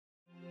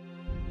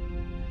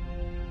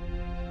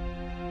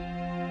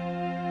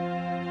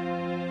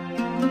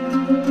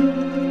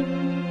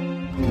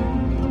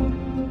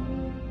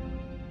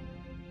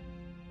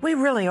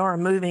really are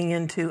moving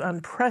into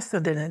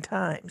unprecedented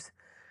times.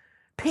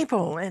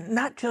 People, and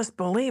not just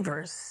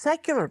believers,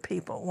 secular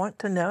people, want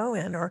to know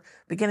and are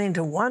beginning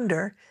to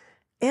wonder,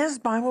 is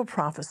Bible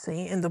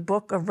prophecy in the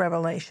book of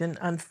Revelation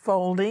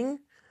unfolding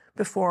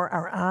before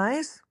our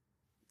eyes?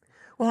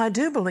 Well, I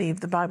do believe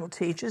the Bible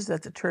teaches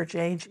that the church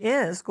age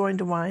is going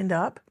to wind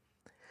up,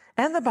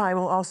 and the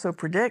Bible also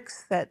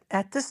predicts that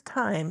at this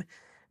time,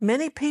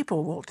 many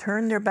people will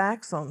turn their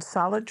backs on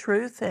solid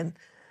truth and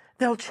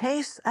they'll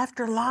chase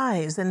after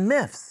lies and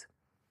myths.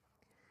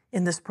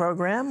 In this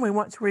program, we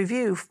want to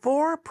review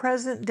 4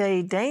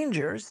 present-day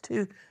dangers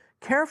to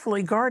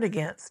carefully guard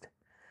against.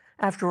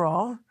 After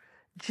all,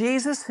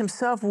 Jesus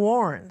himself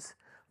warns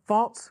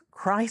false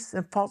Christs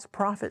and false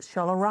prophets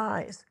shall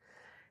arise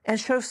and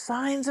show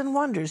signs and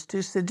wonders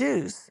to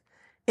seduce,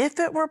 if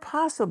it were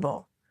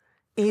possible,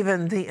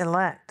 even the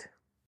elect.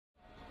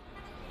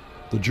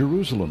 The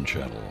Jerusalem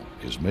Channel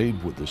is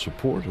made with the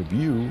support of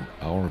you,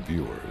 our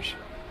viewers.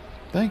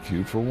 Thank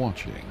you for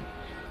watching.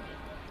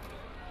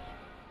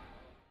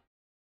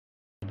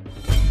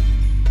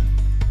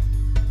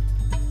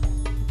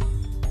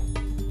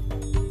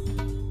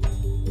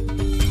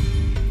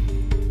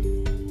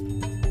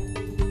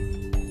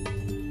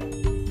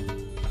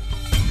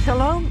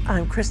 Shalom,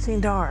 I'm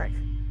Christine Darg.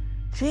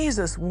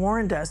 Jesus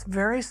warned us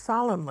very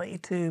solemnly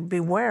to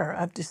beware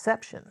of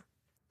deception.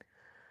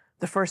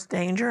 The first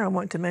danger I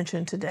want to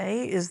mention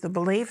today is the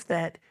belief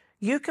that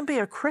you can be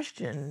a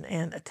Christian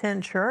and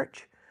attend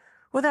church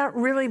without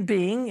really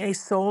being a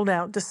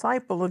sold-out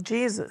disciple of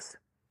Jesus.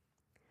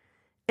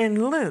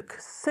 In Luke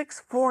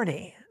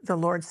 6:40, the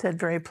Lord said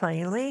very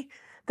plainly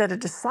that a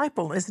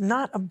disciple is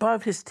not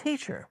above his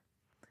teacher,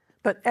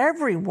 but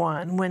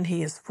everyone, when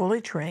he is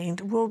fully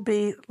trained, will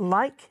be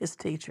like his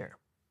teacher.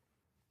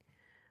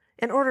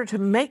 In order to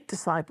make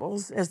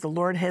disciples, as the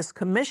Lord has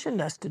commissioned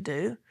us to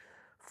do,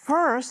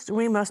 first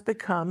we must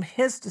become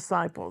his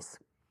disciples.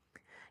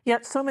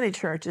 Yet so many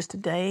churches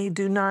today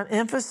do not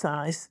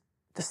emphasize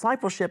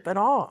discipleship at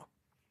all.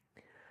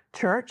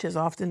 Church is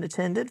often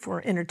attended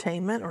for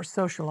entertainment or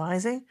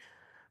socializing,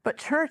 but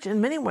church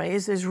in many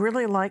ways is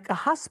really like a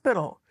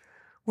hospital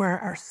where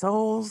our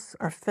souls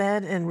are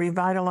fed and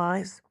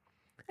revitalized,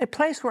 a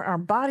place where our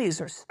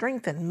bodies are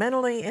strengthened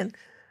mentally and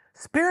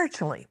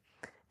spiritually,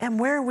 and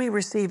where we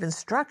receive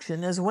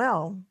instruction as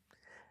well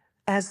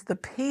as the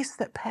peace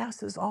that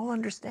passes all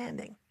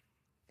understanding.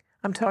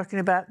 I'm talking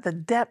about the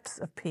depths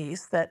of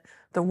peace that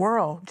the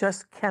world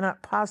just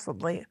cannot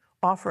possibly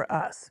offer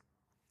us.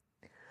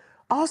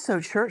 Also,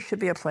 church should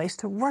be a place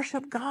to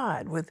worship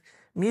God with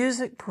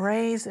music,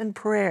 praise, and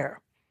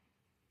prayer.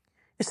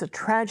 It's a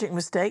tragic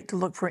mistake to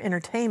look for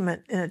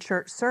entertainment in a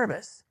church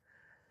service.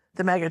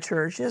 The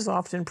megachurches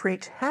often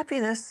preach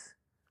happiness,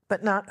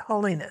 but not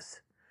holiness.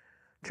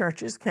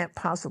 Churches can't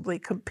possibly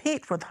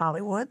compete with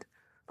Hollywood,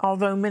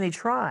 although many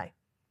try.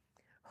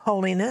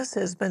 Holiness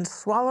has been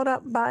swallowed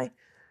up by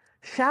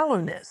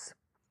shallowness.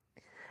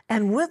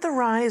 And with the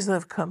rise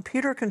of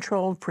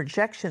computer-controlled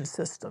projection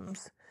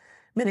systems,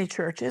 many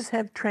churches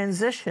have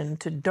transitioned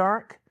to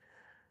dark,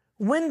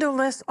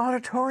 windowless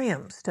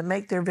auditoriums to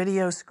make their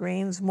video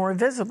screens more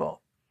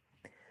visible.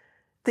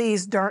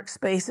 These dark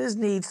spaces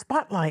need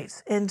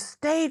spotlights and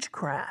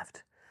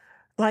stagecraft,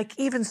 like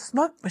even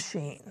smoke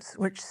machines,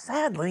 which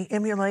sadly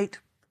emulate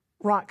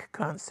rock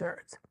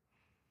concerts.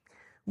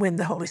 When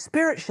the Holy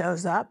Spirit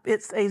shows up,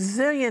 it's a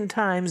zillion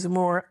times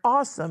more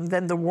awesome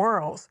than the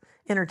world's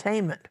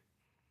entertainment.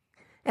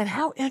 And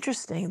how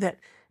interesting that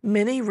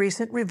many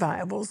recent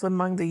revivals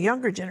among the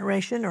younger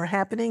generation are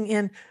happening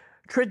in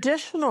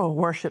traditional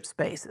worship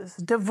spaces,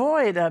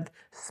 devoid of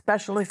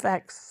special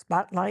effects,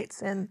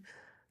 spotlights, and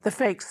the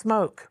fake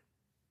smoke.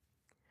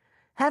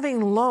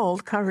 Having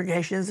lulled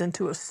congregations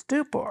into a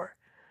stupor,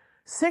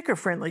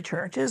 seeker-friendly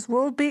churches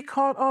will be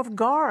caught off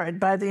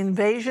guard by the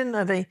invasion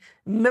of a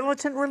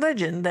militant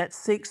religion that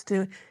seeks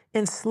to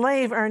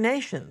enslave our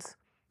nations,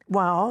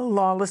 while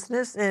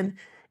lawlessness and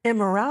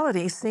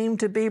immorality seem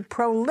to be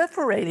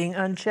proliferating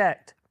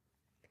unchecked.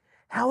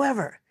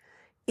 However,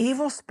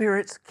 evil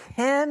spirits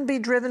can be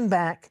driven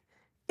back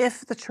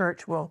if the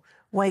church will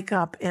wake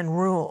up and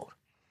rule.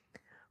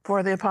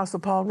 For the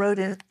Apostle Paul wrote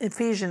in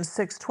Ephesians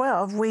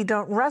 6:12, we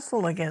don't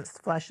wrestle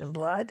against flesh and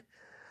blood,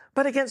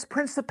 but against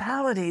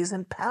principalities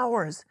and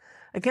powers,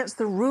 against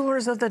the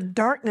rulers of the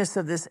darkness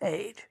of this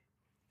age.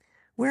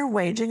 We're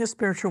waging a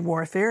spiritual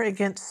warfare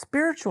against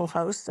spiritual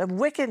hosts of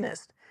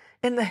wickedness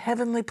in the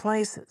heavenly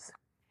places.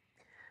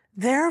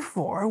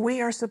 Therefore, we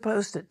are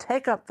supposed to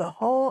take up the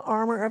whole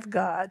armor of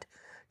God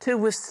to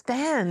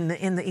withstand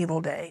in the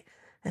evil day,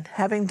 and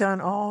having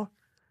done all,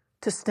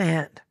 to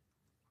stand.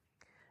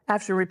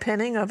 After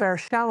repenting of our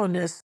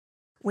shallowness,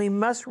 we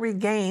must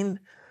regain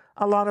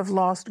a lot of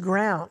lost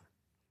ground.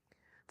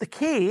 The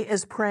key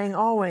is praying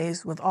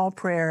always with all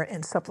prayer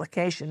and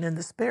supplication in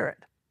the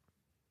Spirit.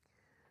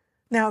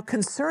 Now,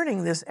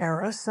 concerning this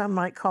era, some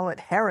might call it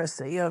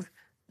heresy of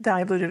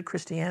diluted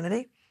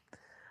Christianity,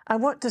 I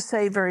want to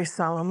say very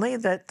solemnly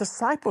that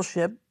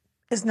discipleship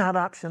is not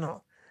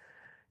optional.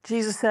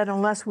 Jesus said,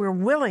 unless we're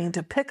willing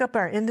to pick up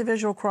our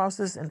individual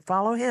crosses and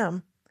follow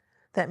him,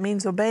 That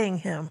means obeying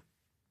him.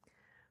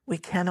 We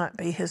cannot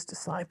be his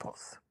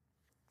disciples.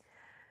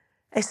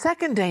 A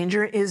second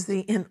danger is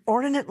the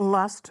inordinate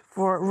lust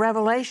for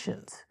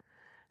revelations,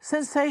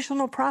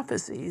 sensational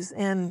prophecies,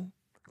 and,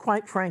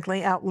 quite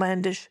frankly,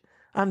 outlandish,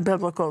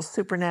 unbiblical,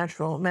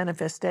 supernatural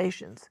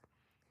manifestations.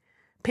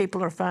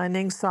 People are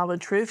finding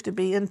solid truth to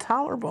be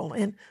intolerable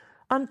and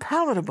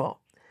unpalatable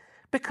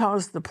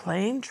because the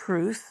plain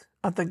truth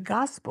of the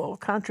gospel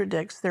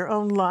contradicts their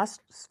own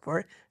lusts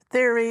for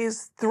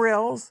theories,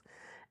 thrills,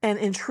 and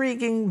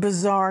intriguing,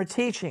 bizarre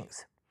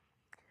teachings.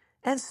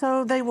 And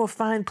so they will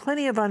find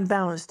plenty of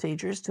unbalanced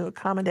teachers to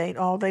accommodate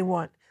all they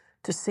want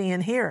to see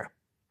and hear.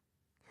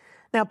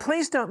 Now,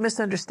 please don't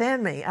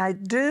misunderstand me. I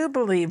do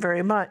believe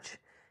very much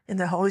in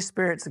the Holy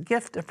Spirit's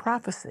gift of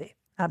prophecy.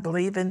 I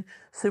believe in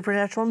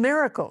supernatural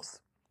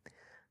miracles.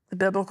 The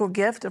biblical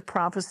gift of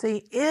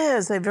prophecy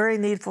is a very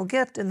needful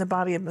gift in the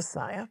body of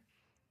Messiah,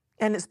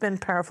 and it's been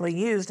powerfully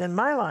used in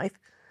my life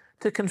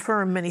to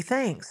confirm many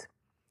things.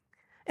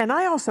 And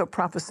I also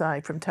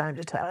prophesy from time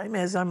to time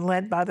as I'm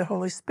led by the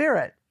Holy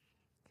Spirit.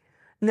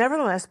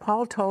 Nevertheless,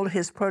 Paul told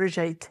his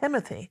protege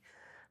Timothy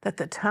that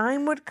the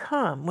time would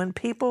come when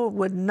people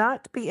would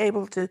not be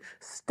able to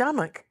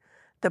stomach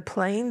the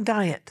plain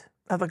diet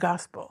of the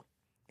gospel.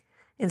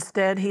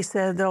 Instead, he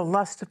said they'll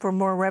lust for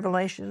more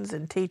revelations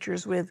and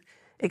teachers with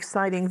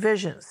exciting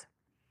visions.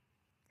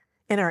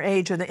 In our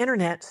age of the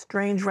internet,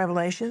 strange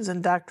revelations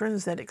and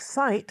doctrines that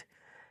excite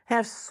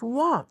have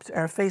swamped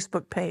our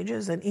Facebook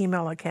pages and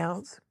email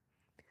accounts.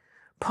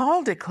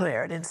 Paul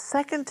declared in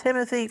 2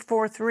 Timothy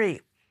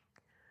 4:3,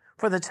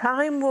 "For the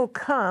time will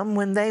come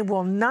when they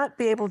will not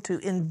be able to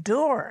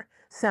endure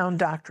sound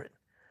doctrine,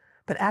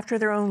 but after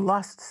their own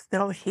lusts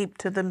they'll heap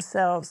to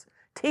themselves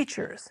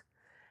teachers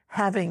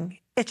having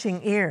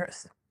itching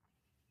ears."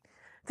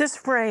 This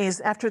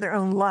phrase, "after their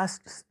own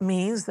lusts,"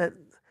 means that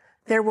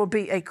there will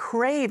be a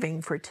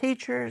craving for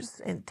teachers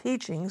and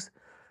teachings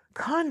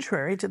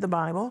contrary to the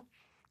Bible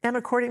and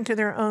according to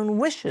their own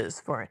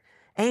wishes for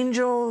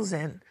angels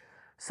and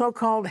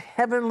so-called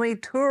heavenly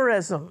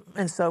tourism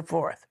and so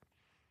forth.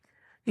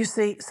 You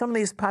see, some of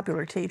these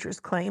popular teachers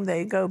claim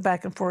they go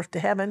back and forth to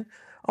heaven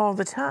all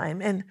the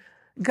time, and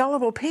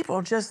gullible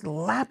people just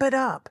lap it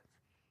up.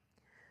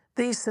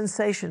 These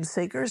sensation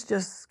seekers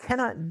just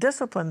cannot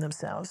discipline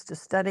themselves to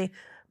study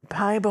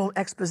Bible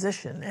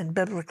exposition and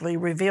biblically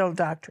revealed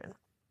doctrine.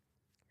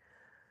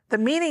 The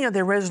meaning of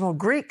the original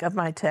Greek of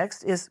my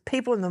text is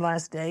people in the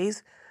last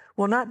days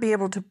will not be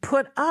able to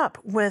put up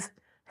with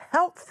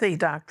healthy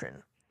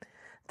doctrine.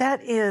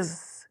 That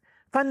is,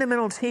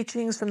 fundamental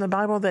teachings from the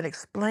Bible that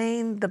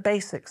explain the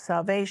basics: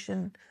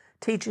 salvation,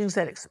 teachings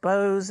that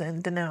expose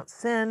and denounce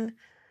sin,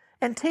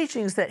 and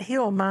teachings that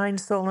heal mind,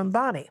 soul, and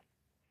body.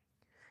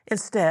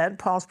 Instead,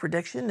 Paul's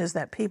prediction is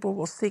that people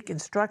will seek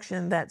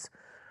instruction that's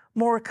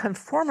more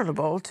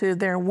conformable to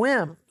their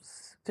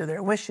whims, to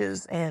their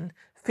wishes and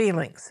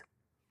feelings.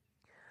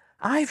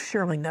 I've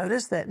surely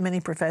noticed that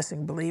many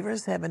professing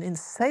believers have an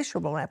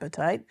insatiable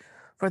appetite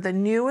for the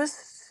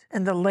newest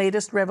and the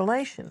latest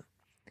revelation,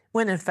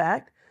 when in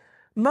fact,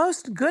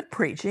 most good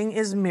preaching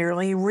is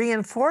merely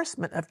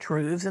reinforcement of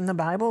truths in the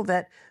Bible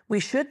that we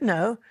should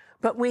know,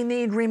 but we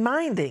need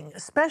reminding,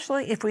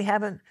 especially if we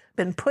haven't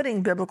been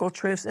putting biblical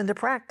truths into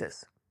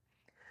practice.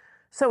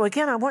 So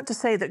again, I want to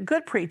say that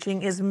good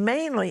preaching is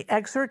mainly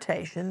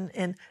exhortation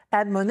and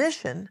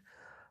admonition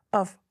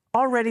of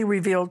already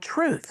revealed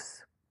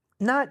truths,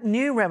 not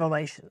new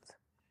revelations.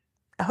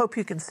 I hope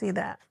you can see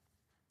that.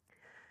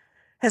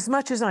 As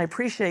much as I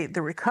appreciate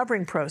the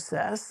recovering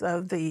process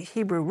of the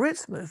Hebrew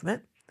roots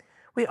movement,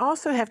 we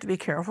also have to be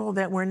careful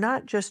that we're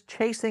not just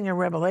chasing a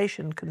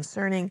revelation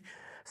concerning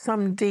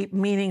some deep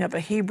meaning of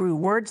a Hebrew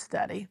word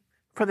study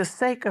for the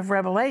sake of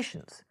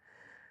revelations.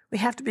 We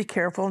have to be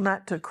careful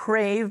not to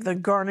crave the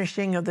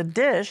garnishing of the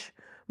dish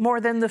more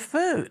than the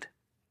food.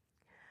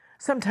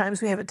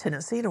 Sometimes we have a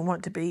tendency to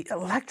want to be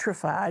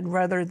electrified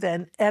rather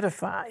than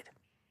edified.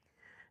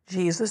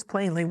 Jesus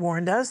plainly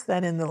warned us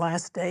that in the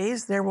last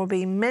days there will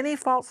be many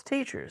false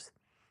teachers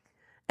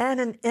and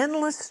an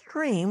endless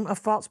stream of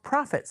false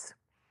prophets.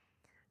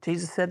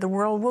 Jesus said the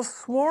world will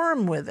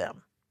swarm with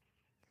them.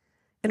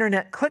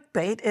 Internet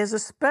clickbait is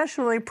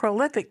especially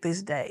prolific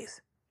these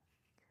days.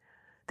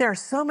 There are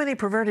so many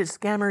perverted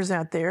scammers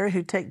out there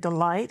who take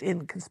delight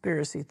in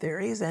conspiracy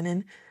theories and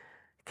in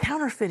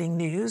counterfeiting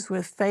news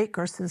with fake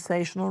or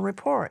sensational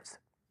reports.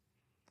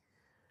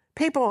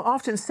 People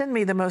often send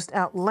me the most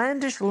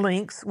outlandish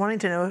links wanting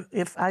to know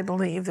if I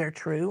believe they're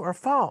true or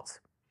false.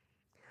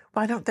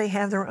 Why don't they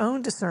have their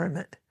own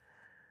discernment?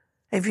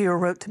 A viewer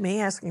wrote to me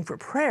asking for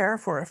prayer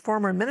for a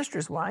former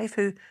minister's wife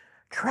who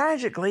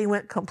tragically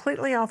went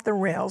completely off the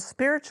rails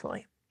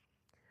spiritually.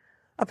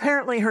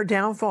 Apparently, her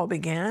downfall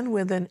began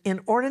with an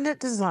inordinate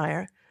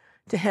desire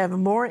to have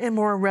more and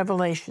more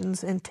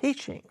revelations and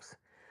teachings.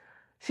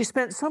 She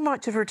spent so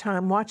much of her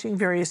time watching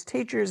various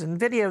teachers and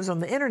videos on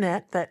the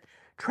internet that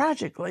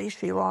tragically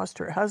she lost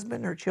her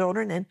husband, her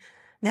children, and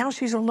now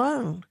she's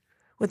alone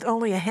with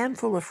only a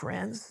handful of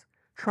friends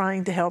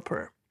trying to help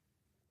her.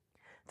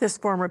 This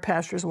former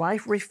pastor's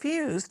wife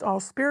refused all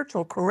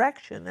spiritual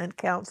correction and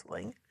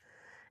counseling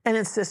and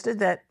insisted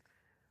that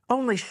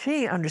only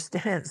she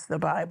understands the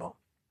Bible.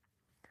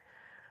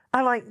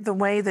 I like the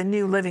way the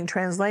New Living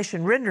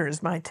Translation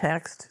renders my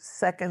text,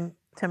 2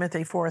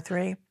 Timothy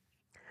 4:3.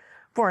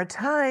 For a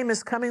time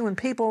is coming when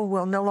people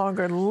will no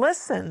longer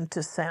listen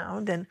to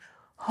sound and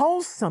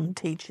wholesome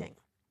teaching.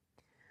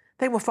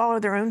 They will follow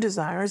their own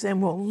desires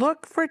and will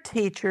look for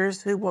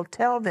teachers who will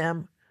tell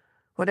them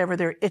whatever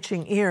their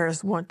itching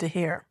ears want to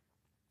hear.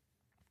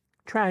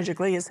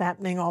 Tragically, it's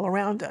happening all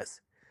around us.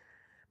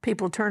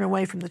 People turn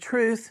away from the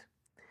truth.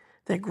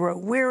 They grow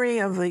weary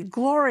of the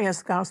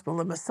glorious gospel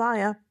of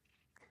Messiah.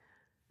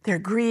 They're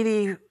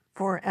greedy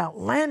for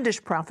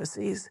outlandish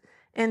prophecies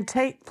and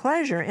take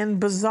pleasure in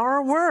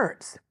bizarre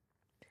words.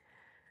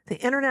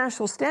 The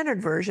International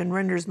Standard Version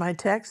renders my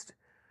text,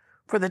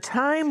 for the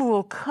time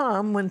will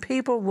come when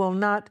people will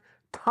not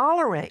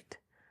tolerate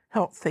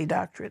healthy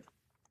doctrine.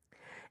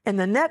 And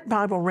the Net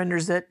Bible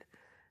renders it,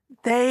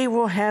 they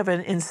will have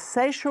an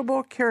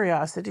insatiable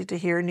curiosity to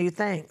hear new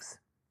things.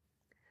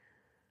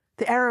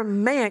 The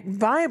Aramaic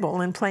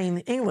Bible in plain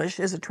English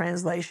is a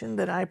translation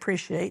that I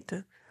appreciate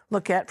to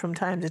look at from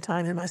time to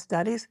time in my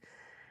studies.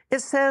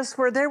 It says,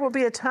 for there will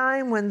be a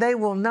time when they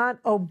will not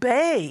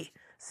obey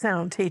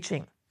sound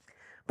teaching,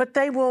 but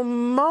they will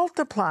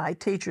multiply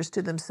teachers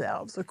to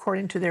themselves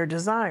according to their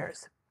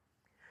desires.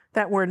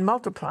 That word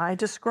multiply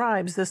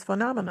describes this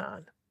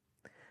phenomenon.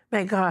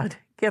 May God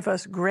give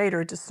us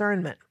greater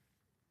discernment.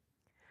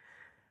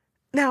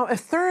 Now, a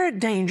third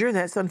danger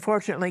that's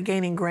unfortunately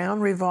gaining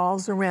ground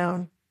revolves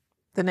around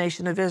the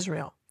nation of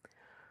Israel.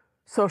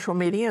 Social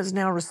media is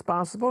now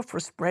responsible for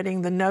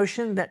spreading the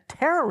notion that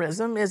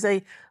terrorism is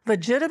a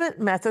legitimate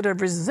method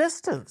of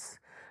resistance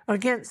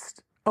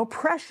against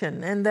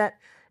oppression and that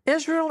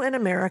Israel and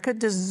America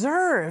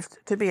deserved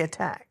to be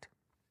attacked.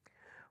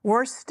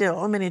 Worse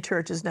still, many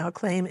churches now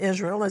claim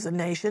Israel as a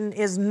nation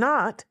is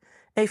not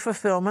a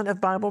fulfillment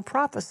of Bible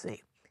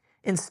prophecy.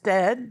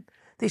 Instead,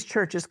 these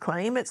churches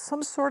claim it's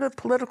some sort of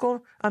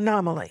political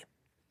anomaly.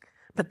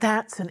 But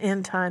that's an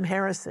end-time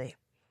heresy.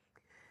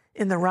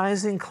 In the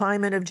rising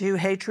climate of Jew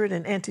hatred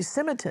and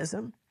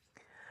anti-Semitism,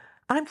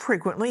 I'm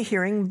frequently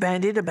hearing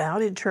bandied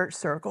about in church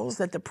circles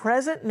that the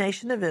present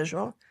nation of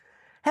Israel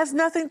has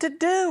nothing to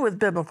do with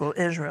biblical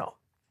Israel.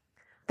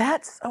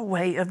 That's a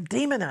way of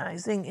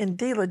demonizing and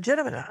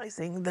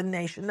delegitimizing the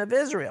nation of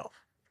Israel.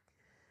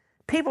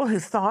 People who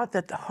thought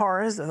that the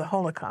horrors of the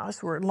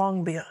Holocaust were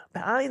long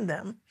behind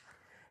them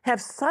have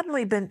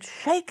suddenly been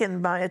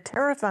shaken by a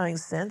terrifying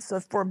sense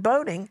of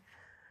foreboding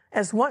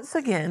as once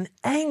again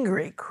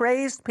angry,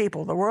 crazed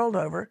people the world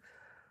over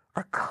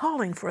are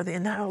calling for the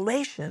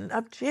annihilation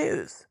of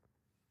Jews.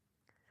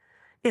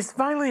 It's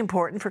vitally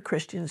important for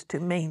Christians to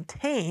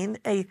maintain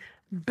a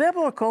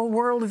biblical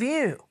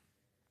worldview.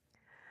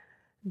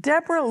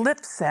 Deborah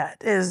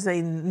Lipsat is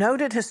a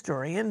noted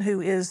historian who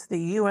is the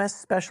U.S.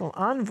 Special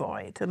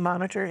Envoy to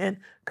monitor and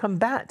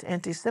combat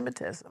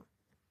anti-Semitism.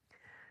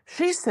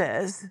 She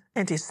says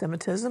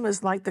anti-Semitism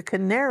is like the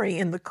canary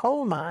in the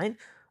coal mine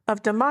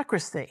of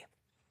democracy.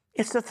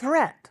 It's a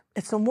threat.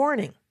 It's a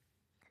warning.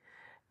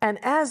 And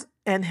as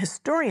an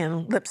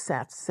historian,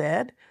 Lipsat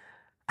said,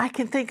 I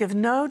can think of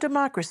no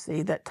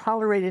democracy that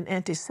tolerated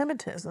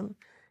anti-Semitism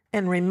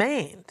and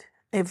remained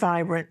a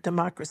vibrant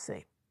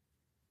democracy.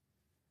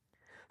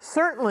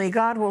 Certainly,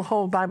 God will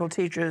hold Bible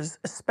teachers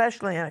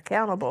especially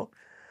accountable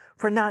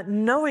for not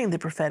knowing the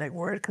prophetic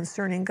word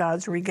concerning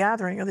God's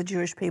regathering of the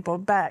Jewish people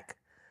back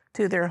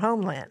to their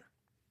homeland.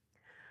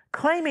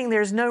 Claiming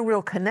there's no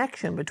real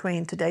connection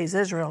between today's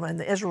Israel and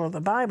the Israel of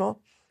the Bible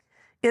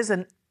is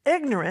an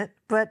ignorant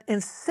but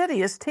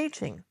insidious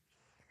teaching.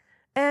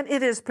 And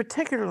it is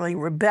particularly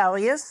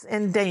rebellious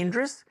and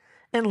dangerous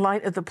in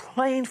light of the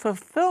plain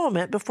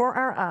fulfillment before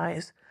our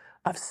eyes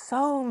of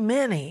so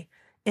many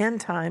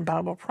end-time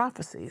Bible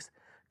prophecies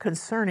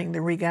concerning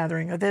the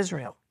regathering of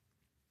Israel.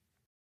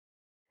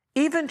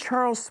 Even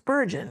Charles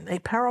Spurgeon, a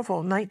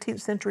powerful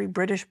 19th century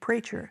British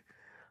preacher,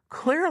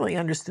 clearly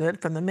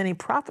understood from the many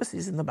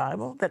prophecies in the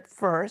Bible that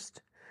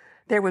first,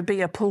 there would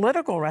be a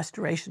political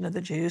restoration of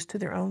the Jews to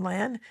their own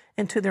land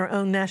and to their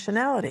own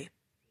nationality.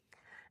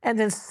 And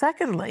then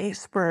secondly,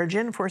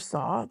 Spurgeon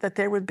foresaw that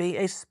there would be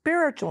a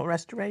spiritual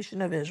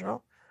restoration of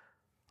Israel,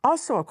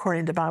 also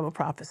according to Bible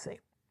prophecy.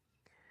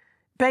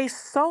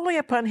 Based solely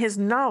upon his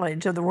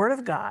knowledge of the Word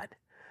of God,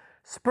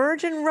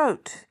 Spurgeon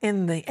wrote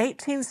in the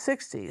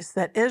 1860s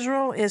that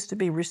Israel is to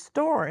be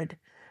restored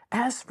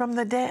as from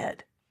the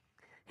dead.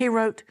 He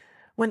wrote,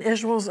 when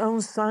Israel's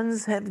own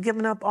sons have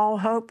given up all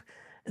hope,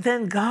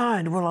 then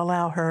God will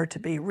allow her to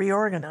be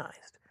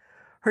reorganized.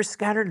 Her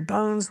scattered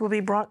bones will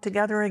be brought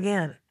together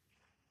again.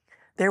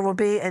 There will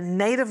be a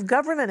native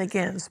government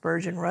again,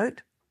 Spurgeon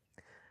wrote.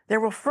 There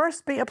will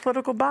first be a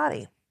political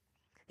body.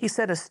 He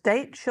said a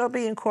state shall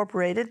be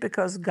incorporated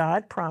because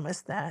God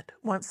promised that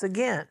once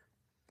again.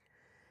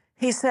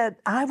 He said,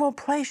 I will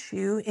place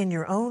you in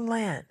your own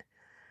land,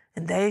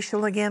 and they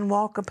shall again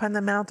walk upon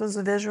the mountains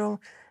of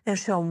Israel, and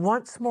shall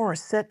once more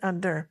sit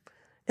under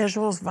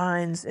Israel's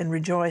vines and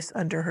rejoice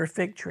under her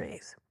fig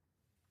trees.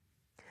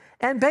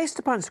 And based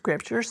upon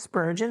Scripture,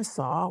 Spurgeon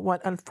saw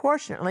what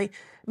unfortunately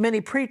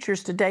many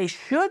preachers today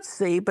should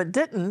see but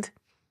didn't,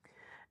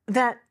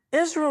 that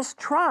Israel's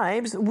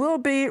tribes will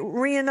be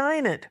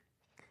reunited.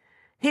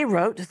 He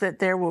wrote that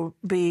there will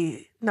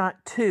be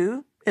not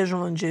 2,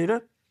 Israel and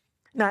Judah,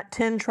 not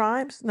 10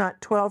 tribes,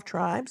 not 12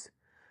 tribes,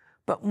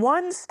 but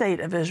one state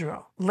of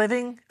Israel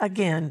living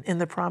again in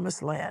the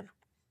promised land.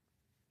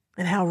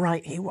 And how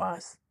right he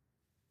was.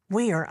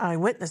 We are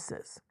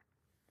eyewitnesses.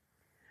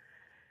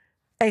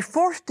 A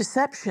fourth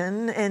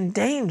deception and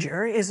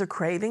danger is a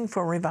craving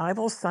for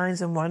revival,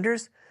 signs, and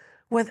wonders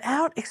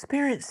without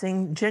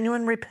experiencing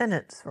genuine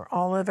repentance for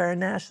all of our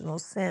national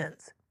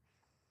sins.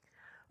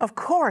 Of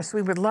course,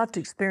 we would love to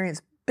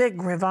experience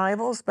big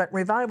revivals, but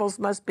revivals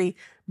must be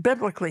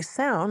biblically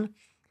sound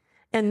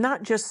and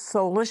not just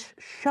soulish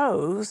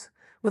shows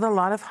with a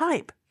lot of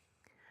hype.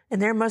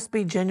 And there must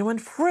be genuine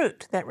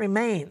fruit that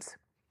remains.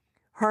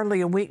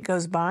 Hardly a week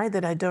goes by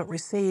that I don't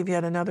receive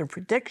yet another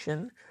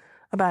prediction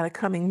about a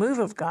coming move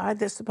of God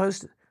that's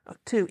supposed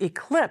to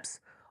eclipse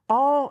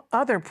all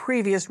other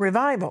previous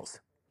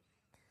revivals.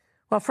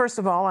 Well, first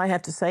of all, I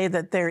have to say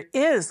that there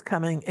is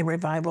coming a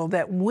revival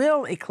that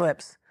will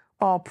eclipse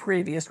all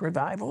previous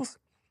revivals.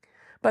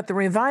 But the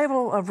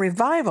revival of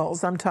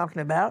revivals I'm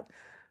talking about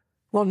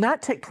will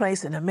not take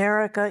place in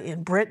America,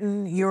 in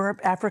Britain, Europe,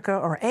 Africa,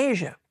 or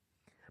Asia.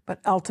 But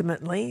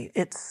ultimately,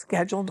 it's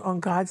scheduled on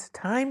God's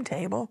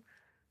timetable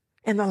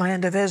in the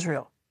land of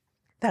Israel.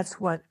 That's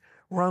what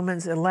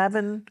Romans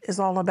 11 is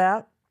all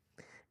about,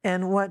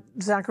 and what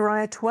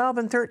Zechariah 12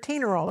 and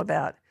 13 are all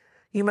about.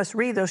 You must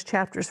read those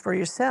chapters for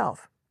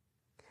yourself.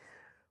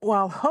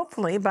 While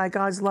hopefully, by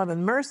God's love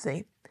and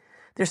mercy,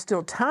 there's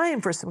still time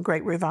for some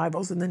great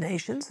revivals in the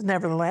nations,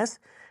 nevertheless,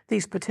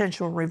 these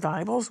potential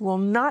revivals will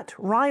not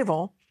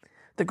rival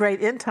the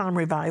great end-time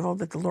revival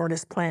that the Lord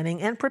is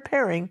planning and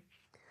preparing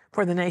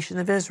for the nation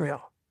of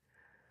Israel.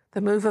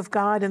 The move of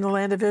God in the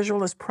land of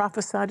Israel is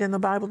prophesied in the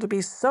Bible to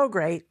be so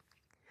great,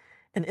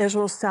 and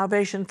Israel's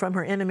salvation from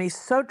her enemies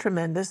so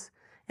tremendous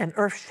and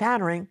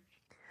earth-shattering,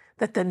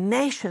 that the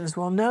nations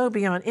will know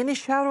beyond any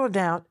shadow of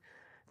doubt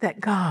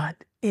that God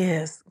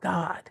is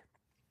God.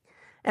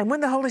 And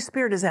when the Holy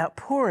Spirit is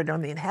outpoured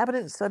on the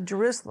inhabitants of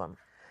Jerusalem,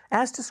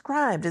 as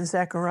described in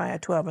Zechariah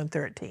 12 and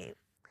 13,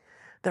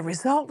 the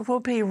result will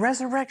be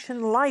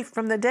resurrection life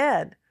from the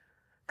dead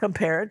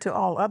compared to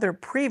all other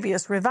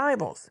previous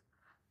revivals.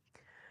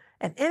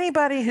 And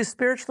anybody who's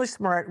spiritually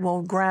smart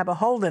will grab a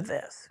hold of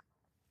this.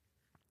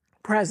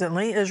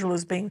 Presently, Israel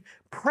is being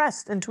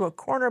pressed into a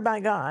corner by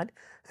God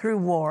through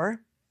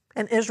war,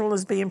 and Israel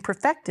is being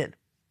perfected.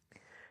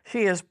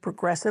 She is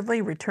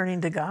progressively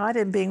returning to God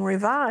and being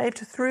revived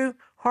through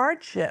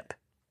hardship.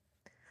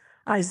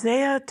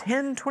 Isaiah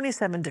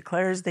 10:27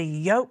 declares the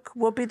yoke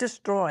will be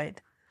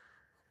destroyed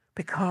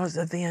because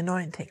of the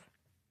anointing.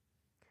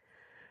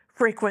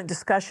 Frequent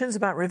discussions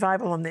about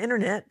revival on the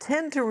internet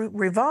tend to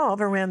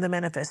revolve around the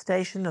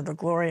manifestation of the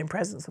glory and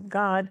presence of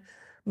God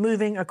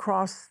moving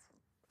across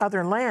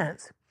other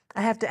lands.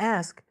 I have to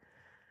ask,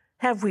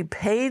 have we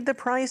paid the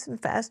price in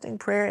fasting,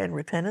 prayer, and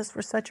repentance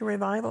for such a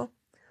revival?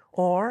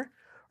 Or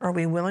are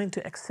we willing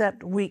to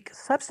accept weak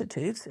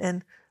substitutes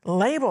and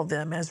label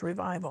them as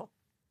revival?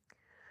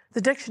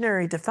 The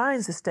dictionary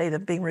defines the state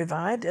of being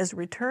revived as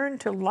return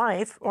to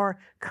life or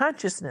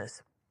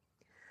consciousness.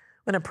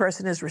 When a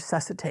person is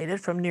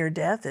resuscitated from near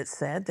death, it's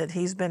said that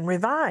he's been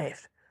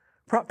revived,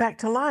 brought back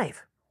to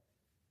life.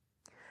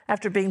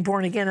 After being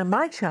born again in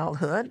my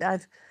childhood,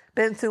 I've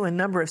been through a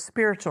number of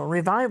spiritual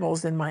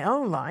revivals in my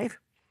own life.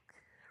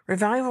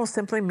 Revival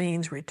simply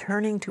means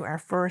returning to our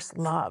first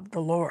love,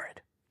 the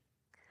Lord.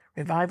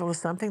 Revival is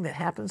something that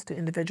happens to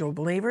individual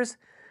believers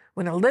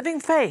when a living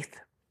faith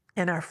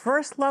in our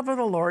first love of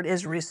the Lord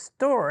is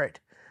restored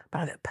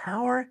by the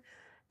power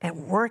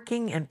and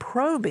working and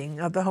probing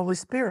of the Holy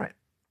Spirit.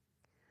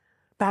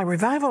 By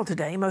revival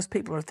today, most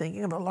people are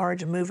thinking of a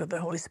large move of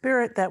the Holy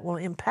Spirit that will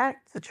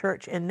impact the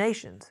church and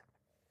nations.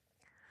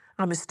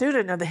 I'm a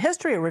student of the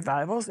history of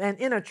revivals, and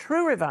in a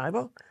true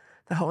revival,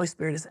 the Holy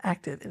Spirit is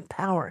active in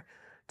power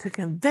to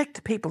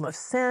convict people of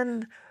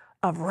sin,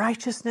 of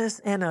righteousness,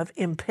 and of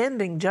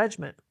impending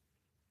judgment.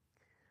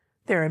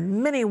 There are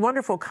many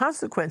wonderful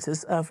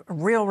consequences of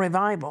real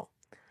revival.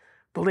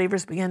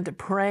 Believers begin to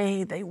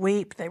pray, they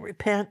weep, they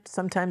repent,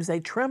 sometimes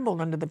they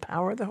tremble under the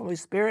power of the Holy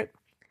Spirit,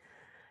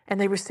 and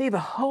they receive a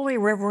holy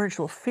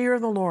reverential fear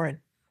of the Lord,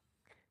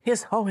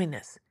 His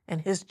holiness,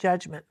 and His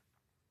judgment.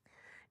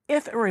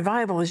 If a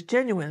revival is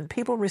genuine,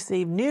 people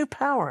receive new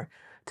power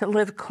to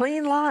live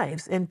clean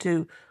lives and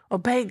to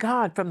obey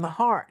God from the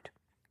heart.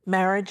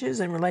 Marriages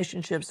and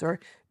relationships are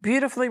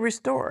beautifully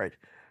restored.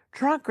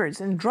 Drunkards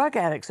and drug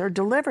addicts are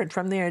delivered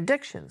from their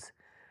addictions.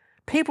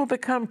 People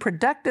become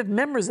productive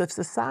members of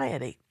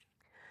society.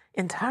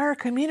 Entire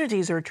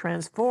communities are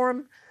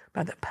transformed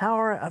by the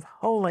power of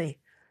holy,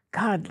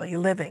 godly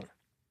living.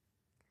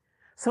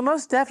 So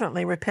most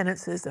definitely,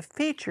 repentance is a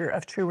feature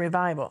of true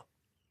revival.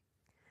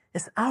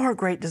 It's our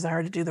great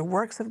desire to do the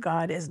works of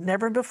God as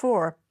never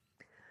before,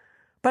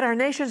 But our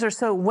nations are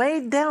so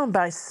weighed down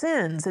by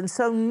sins and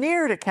so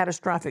near to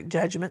catastrophic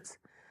judgments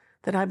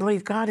that I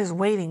believe God is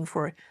waiting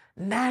for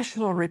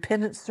national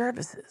repentance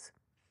services.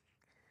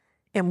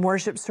 In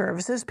worship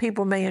services,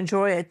 people may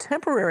enjoy a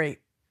temporary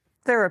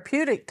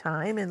therapeutic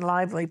time in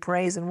lively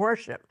praise and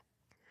worship.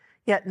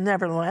 Yet,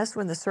 nevertheless,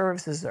 when the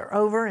services are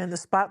over and the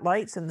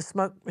spotlights and the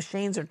smoke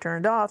machines are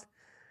turned off,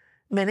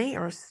 many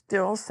are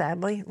still,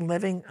 sadly,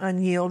 living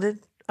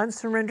unyielded,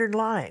 unsurrendered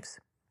lives.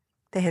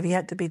 They have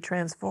yet to be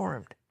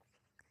transformed.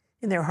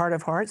 In their heart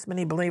of hearts,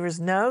 many believers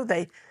know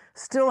they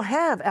still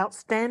have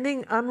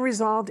outstanding,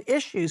 unresolved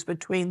issues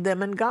between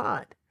them and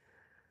God,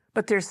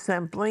 but they're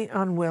simply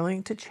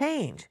unwilling to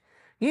change.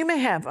 You may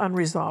have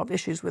unresolved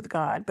issues with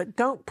God, but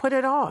don't put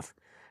it off,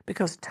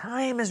 because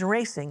time is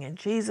racing and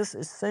Jesus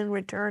is soon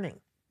returning.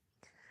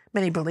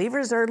 Many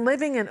believers are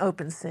living in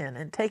open sin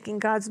and taking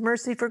God's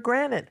mercy for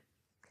granted.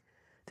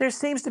 There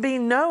seems to be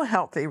no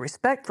healthy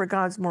respect for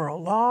God's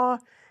moral law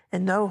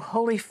and no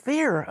holy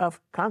fear of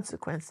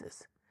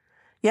consequences.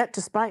 Yet,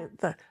 despite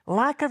the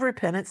lack of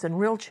repentance and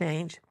real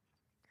change,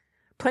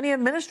 plenty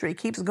of ministry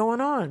keeps going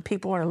on.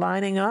 People are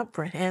lining up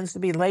for hands to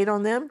be laid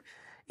on them,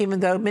 even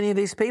though many of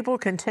these people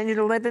continue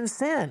to live in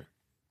sin.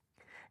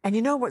 And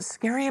you know what's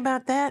scary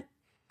about that?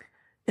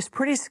 It's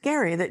pretty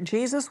scary that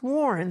Jesus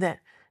warned that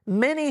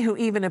many who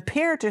even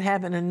appear to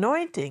have an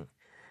anointing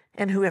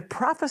and who have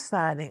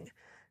prophesied and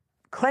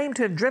claim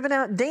to have driven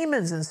out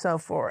demons and so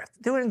forth,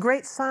 doing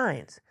great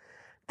signs,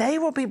 they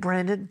will be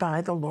branded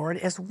by the Lord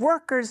as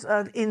workers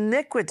of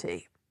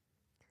iniquity.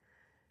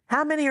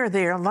 How many are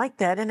there like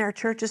that in our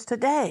churches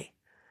today?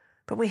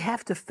 But we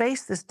have to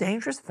face this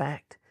dangerous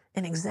fact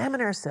and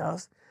examine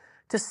ourselves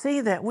to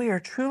see that we are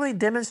truly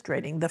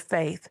demonstrating the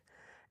faith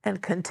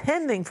and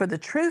contending for the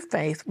true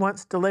faith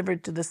once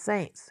delivered to the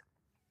saints.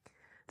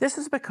 This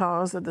is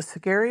because of the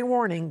scary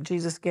warning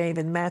Jesus gave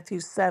in Matthew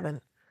 7,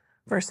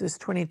 verses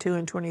 22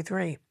 and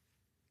 23.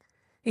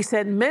 He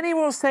said, "Many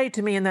will say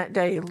to me in that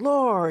day,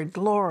 'Lord,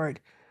 Lord,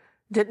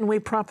 didn't we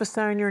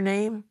prophesy in your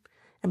name?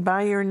 And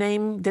by your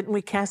name didn't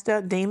we cast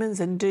out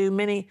demons and do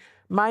many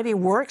mighty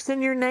works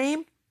in your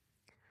name?'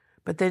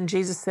 But then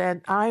Jesus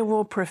said, 'I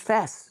will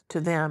profess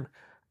to them,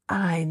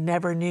 I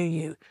never knew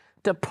you.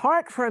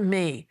 Depart from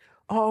me,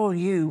 all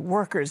you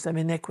workers of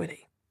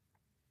iniquity.'"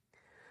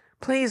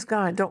 Please,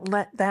 God, don't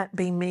let that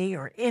be me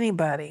or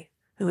anybody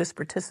who is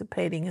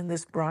participating in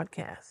this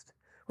broadcast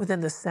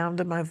within the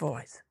sound of my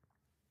voice.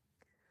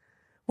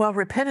 While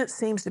repentance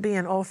seems to be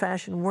an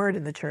old-fashioned word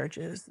in the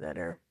churches that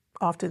are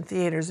often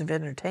theaters of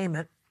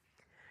entertainment,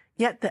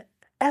 yet the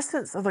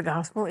essence of the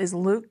gospel is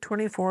Luke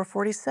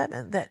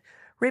 24:47, that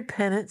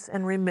repentance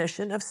and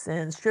remission of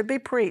sins should be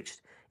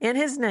preached in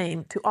his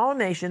name to all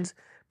nations,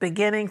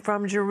 beginning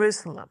from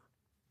Jerusalem.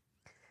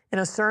 In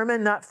a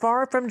sermon not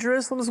far from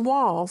Jerusalem's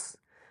walls,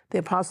 the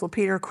Apostle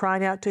Peter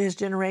cried out to his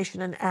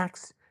generation in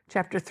Acts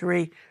chapter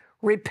 3,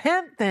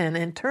 "Repent then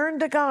and turn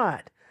to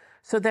God,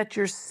 so that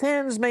your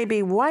sins may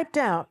be wiped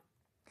out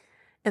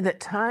and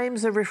that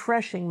times of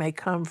refreshing may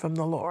come from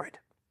the Lord."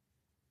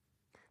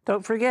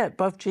 Don't forget,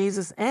 both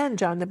Jesus and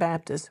John the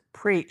Baptist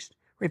preached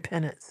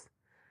repentance.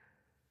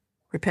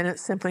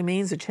 Repentance simply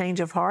means a change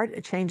of heart,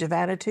 a change of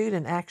attitude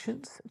and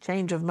actions, a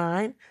change of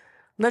mind,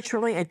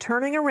 literally a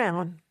turning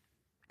around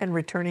and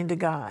returning to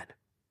God.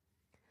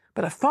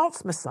 But a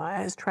false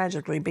Messiah is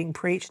tragically being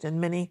preached in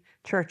many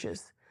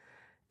churches,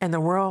 and the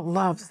world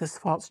loves this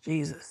false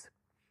Jesus.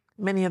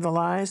 Many of the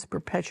lies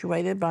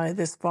perpetuated by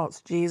this false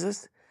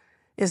Jesus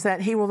is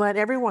that he will let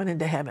everyone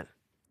into heaven.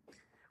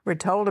 We're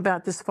told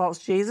about this false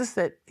Jesus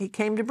that he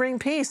came to bring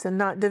peace and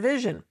not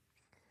division.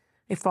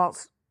 A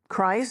false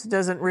Christ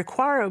doesn't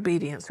require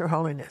obedience or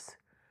holiness,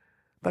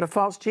 but a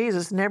false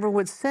Jesus never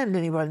would send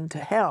anyone to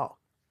hell.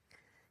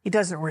 He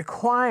doesn't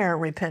require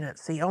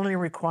repentance. He only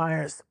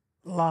requires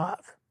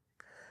love.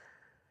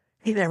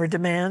 He never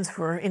demands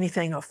for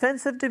anything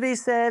offensive to be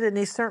said, and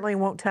he certainly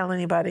won't tell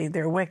anybody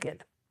they're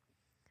wicked.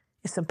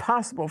 It's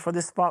impossible for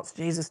this false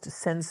Jesus to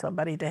send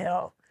somebody to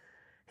hell.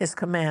 His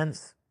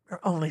commands are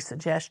only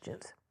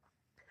suggestions.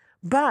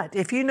 But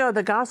if you know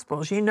the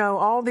Gospels, you know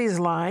all these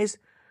lies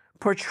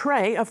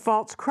portray a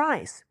false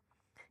Christ.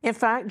 In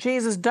fact,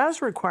 Jesus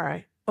does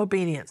require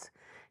obedience.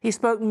 He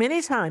spoke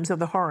many times of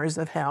the horrors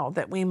of hell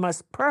that we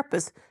must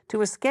purpose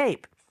to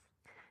escape.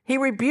 He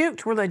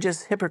rebuked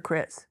religious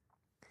hypocrites.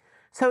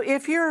 So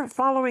if you're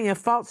following a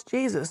false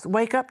Jesus,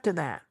 wake up to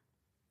that.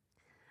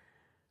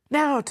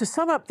 Now, to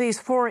sum up these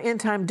 4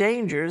 end-time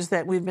dangers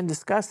that we've been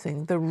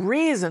discussing, the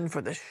reason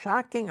for the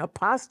shocking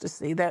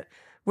apostasy that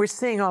we're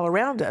seeing all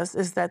around us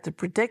is that the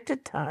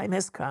predicted time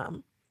has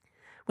come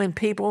when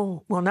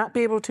people will not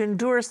be able to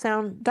endure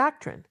sound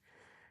doctrine.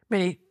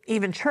 Many,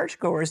 even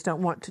churchgoers,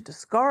 don't want to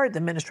discard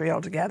the ministry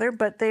altogether,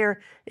 but they are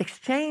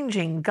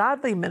exchanging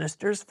godly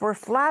ministers for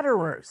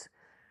flatterers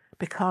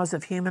because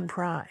of human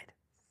pride.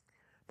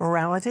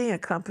 Morality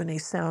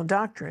accompanies sound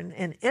doctrine,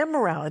 and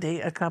immorality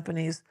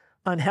accompanies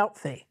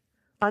unhealthy,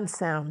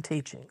 unsound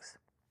teachings.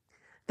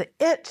 The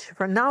itch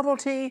for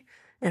novelty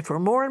and for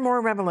more and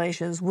more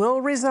revelations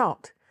will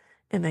result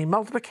in a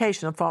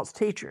multiplication of false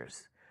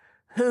teachers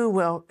who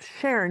will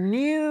share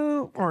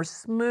new or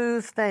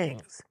smooth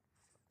things.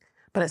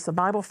 But it's a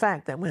Bible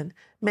fact that when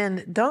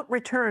men don't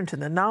return to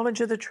the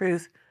knowledge of the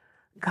truth,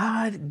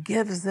 God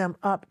gives them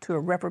up to a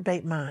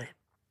reprobate mind,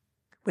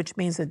 which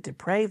means a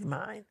depraved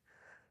mind,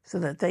 so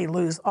that they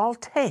lose all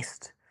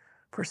taste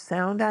for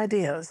sound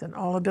ideas and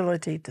all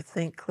ability to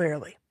think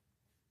clearly.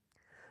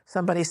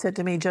 Somebody said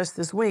to me just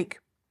this week,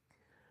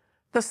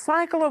 the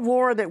cycle of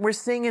war that we're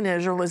seeing in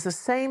Israel is the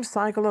same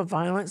cycle of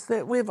violence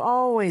that we've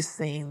always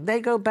seen. They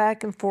go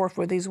back and forth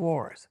with these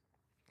wars.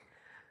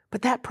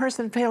 But that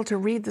person failed to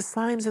read the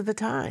signs of the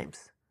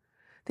times.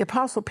 The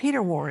Apostle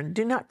Peter warned,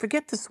 do not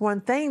forget this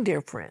one thing,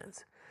 dear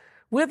friends.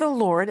 With the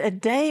Lord, a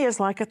day is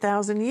like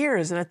 1,000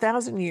 years, and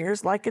 1,000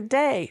 years like a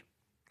day.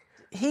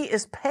 He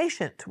is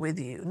patient with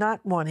you,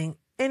 not wanting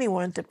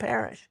anyone to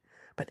perish,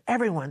 but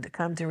everyone to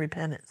come to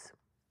repentance.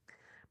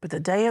 But the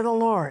day of the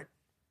Lord,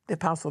 the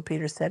Apostle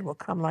Peter said, will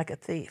come like a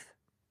thief.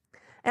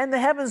 And the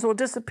heavens will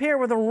disappear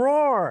with a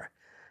roar.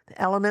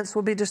 The elements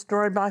will be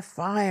destroyed by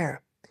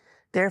fire.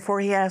 Therefore,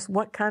 he asked,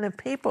 what kind of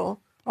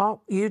people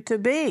ought you to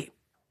be?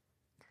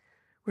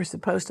 We're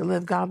supposed to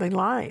live godly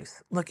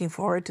lives, looking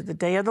forward to the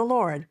day of the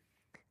Lord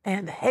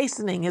and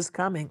hastening his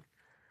coming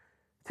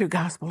through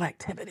gospel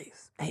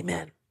activities.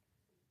 Amen.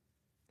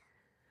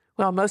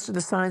 Well, most of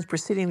the signs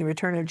preceding the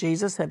return of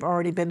Jesus have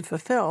already been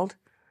fulfilled,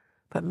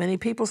 but many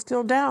people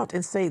still doubt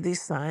and say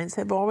these signs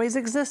have always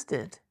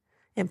existed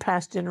in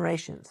past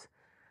generations.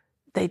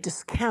 They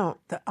discount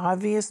the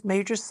obvious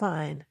major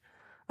sign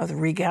of the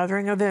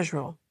regathering of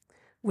Israel,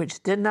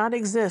 which did not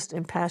exist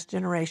in past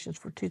generations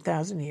for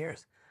 2,000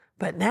 years.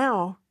 But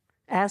now,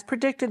 as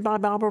predicted by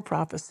Bible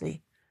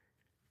prophecy,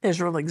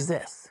 Israel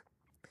exists.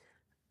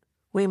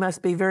 We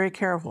must be very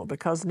careful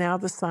because now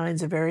the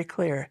signs are very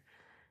clear,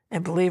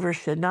 and believers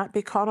should not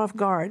be caught off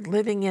guard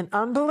living in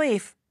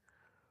unbelief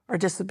or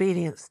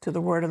disobedience to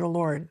the word of the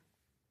Lord,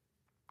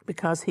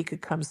 because he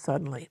could come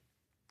suddenly.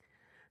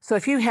 So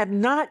if you have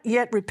not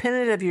yet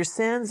repented of your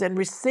sins and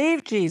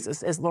received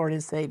Jesus as Lord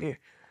and Savior,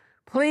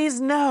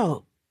 please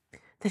know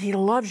that he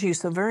loves you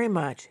so very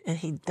much, and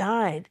he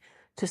died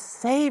to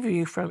save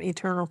you from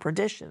eternal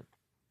perdition.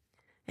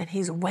 And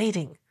he's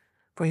waiting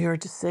for your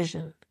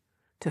decision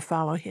to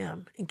follow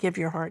him and give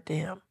your heart to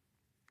him.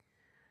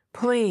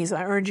 Please,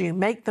 I urge you,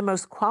 make the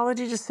most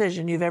quality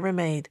decision you've ever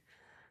made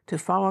to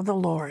follow the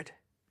Lord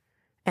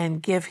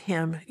and give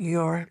him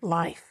your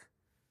life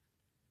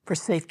for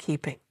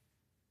safekeeping.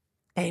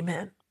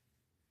 Amen.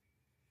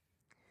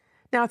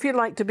 Now, if you'd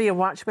like to be a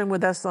watchman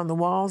with us on the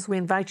walls, we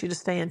invite you to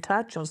stay in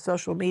touch on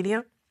social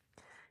media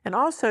and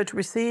also to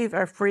receive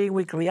our free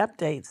weekly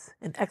updates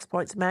in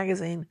Exploits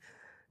Magazine.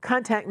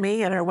 Contact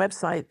me at our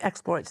website,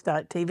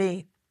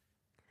 exploits.tv.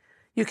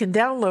 You can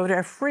download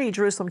our free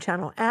Jerusalem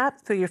Channel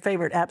app through your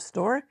favorite app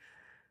store,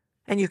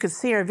 and you can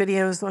see our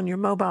videos on your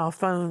mobile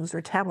phones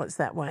or tablets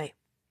that way.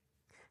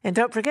 And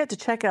don't forget to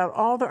check out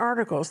all the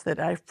articles that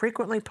I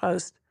frequently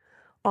post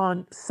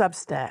on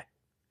Substack.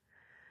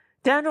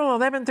 Daniel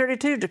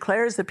 11:32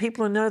 declares that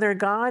people who know their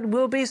God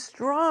will be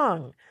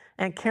strong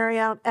and carry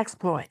out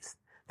exploits.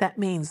 That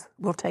means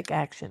we'll take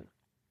action.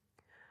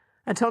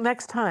 Until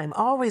next time,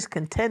 always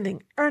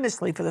contending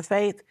earnestly for the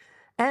faith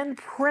and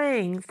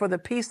praying for the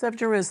peace of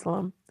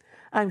Jerusalem,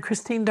 I'm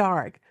Christine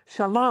Darg.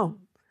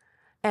 Shalom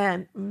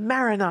and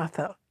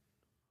Maranatha.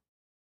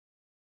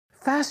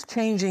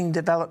 Fast-changing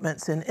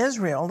developments in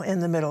Israel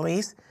and the Middle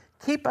East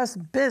keep us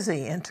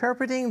busy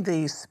interpreting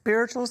the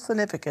spiritual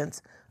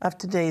significance of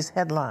today's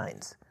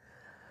headlines.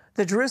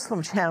 The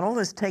Jerusalem Channel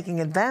is taking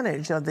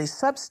advantage of the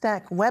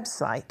Substack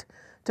website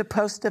to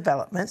post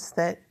developments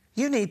that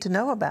you need to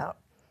know about.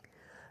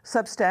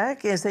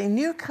 Substack is a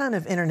new kind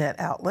of internet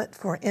outlet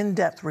for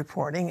in-depth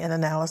reporting and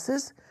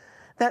analysis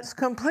that's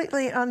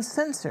completely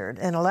uncensored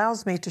and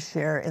allows me to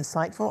share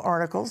insightful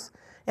articles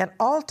at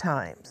all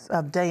times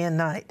of day and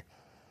night.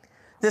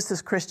 This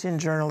is Christian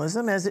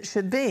journalism as it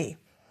should be.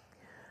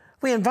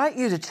 We invite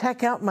you to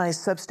check out my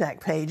Substack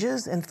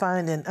pages and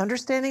find an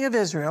understanding of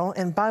Israel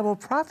and Bible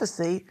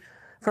prophecy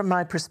from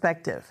my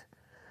perspective.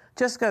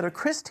 Just go to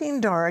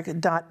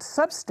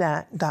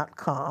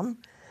christinedarg.substack.com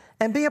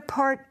and be a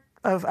part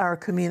of our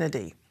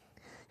community.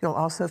 You'll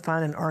also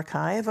find an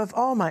archive of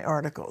all my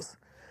articles.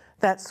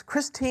 That's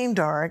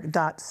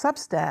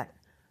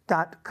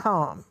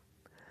christinedarg.substack.com.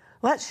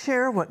 Let's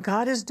share what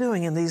God is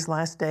doing in these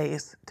last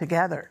days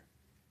together.